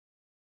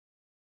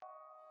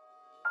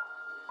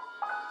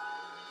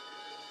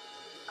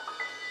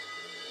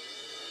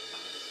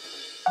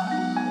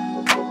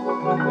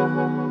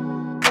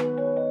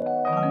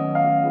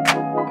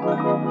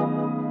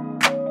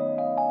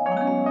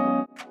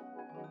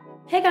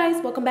Hey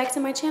guys, welcome back to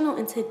my channel,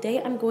 and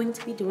today I'm going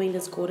to be doing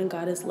this golden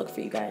goddess look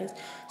for you guys.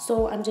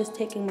 So I'm just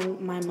taking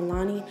my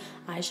Maybelline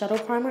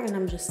eyeshadow primer and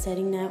I'm just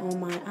setting that on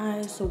my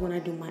eyes so when I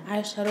do my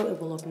eyeshadow it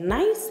will look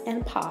nice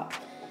and pop.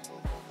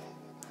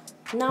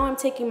 Now I'm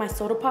taking my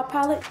Soda Pop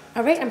palette.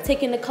 Alright, I'm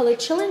taking the color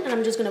Chillin' and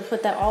I'm just going to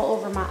put that all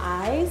over my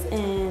eyes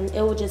and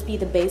it will just be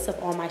the base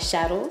of all my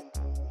shadows.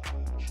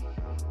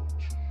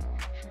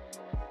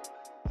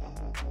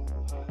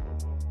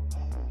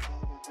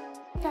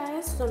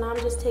 Guys, so now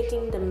I'm just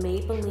taking the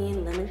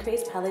Maybelline Lemon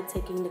Craze palette,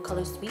 taking the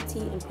color Sweet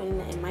Tea and putting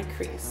that in my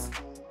crease.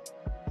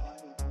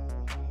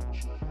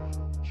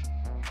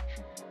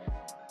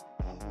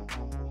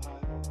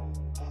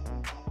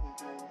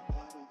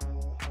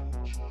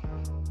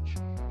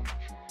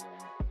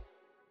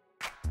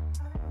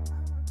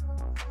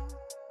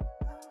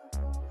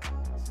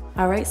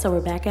 Alright, so we're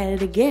back at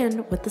it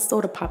again with the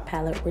Soda Pop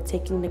palette. We're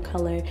taking the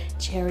color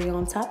Cherry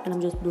on top and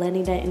I'm just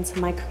blending that into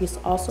my crease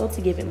also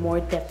to give it more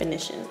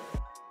definition.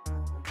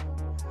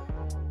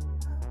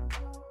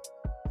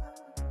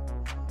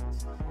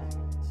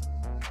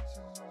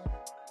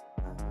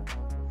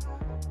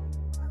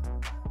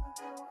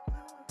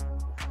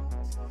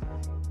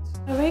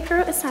 Alright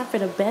girl, it's time for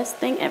the best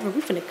thing ever.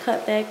 We're gonna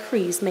cut that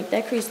crease, make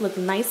that crease look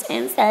nice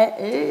and set.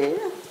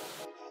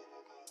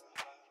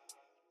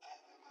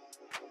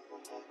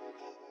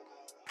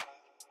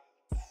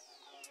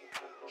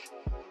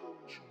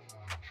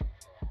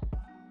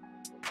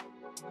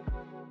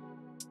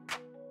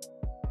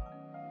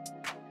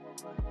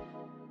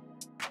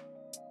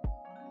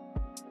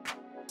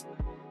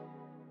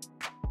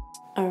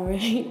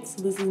 Alright,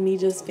 so this is me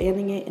just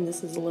fanning it and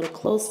this is a little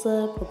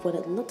close-up of what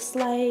it looks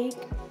like.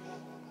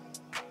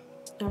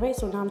 Alright,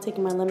 so now I'm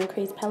taking my Lemon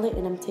Craze palette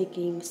and I'm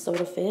taking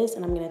Soda Fizz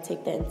and I'm going to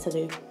take that into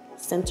the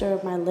center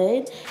of my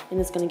lid and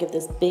it's going to give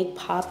this big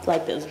pop,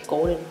 like this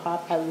golden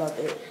pop. I love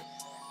it.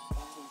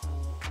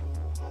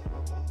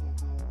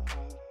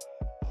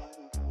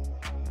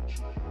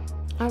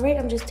 Alright,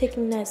 I'm just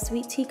taking that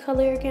Sweet Tea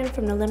color again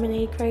from the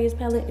Lemonade Craze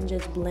palette and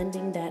just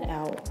blending that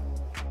out.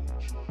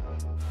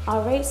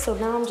 Alright, so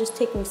now I'm just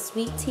taking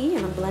Sweet Tea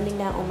and I'm blending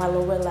that on my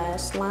lower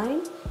lash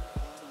line.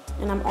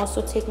 And I'm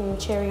also taking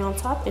Cherry on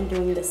top and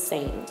doing the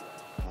same.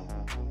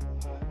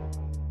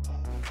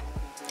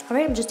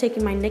 Alright, I'm just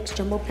taking my NYX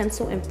Jumbo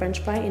Pencil and French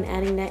Fry and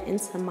adding that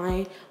into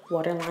my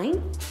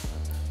waterline.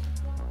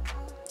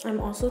 I'm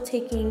also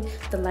taking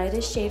the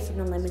lightest shade from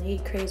the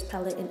Lemonade Craze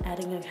palette and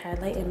adding a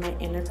highlight in my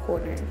inner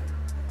corner.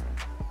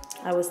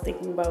 I was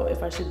thinking about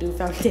if I should do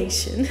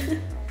foundation.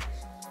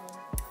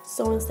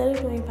 So instead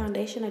of doing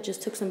foundation, I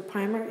just took some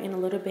primer and a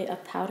little bit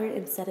of powder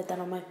and set that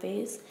on my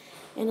face.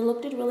 And it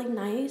looked really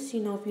nice.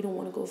 You know, if you don't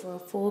want to go for a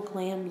full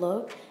glam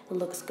look, it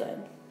looks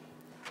good.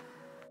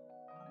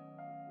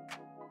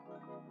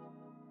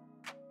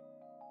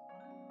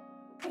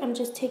 I'm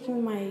just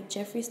taking my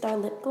Jeffree Star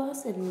lip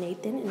gloss in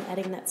Nathan and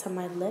adding that to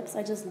my lips.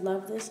 I just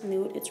love this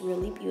nude. It's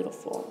really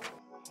beautiful.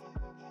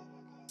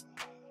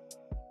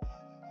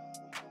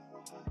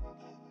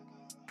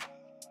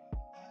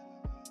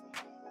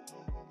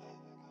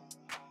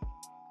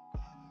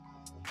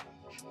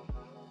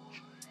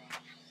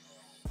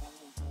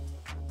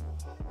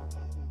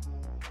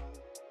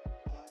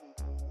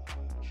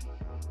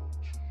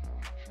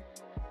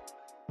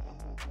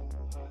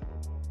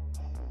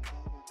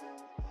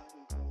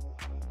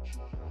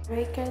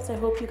 Alright guys, I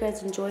hope you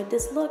guys enjoyed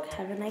this look.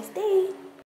 Have a nice day.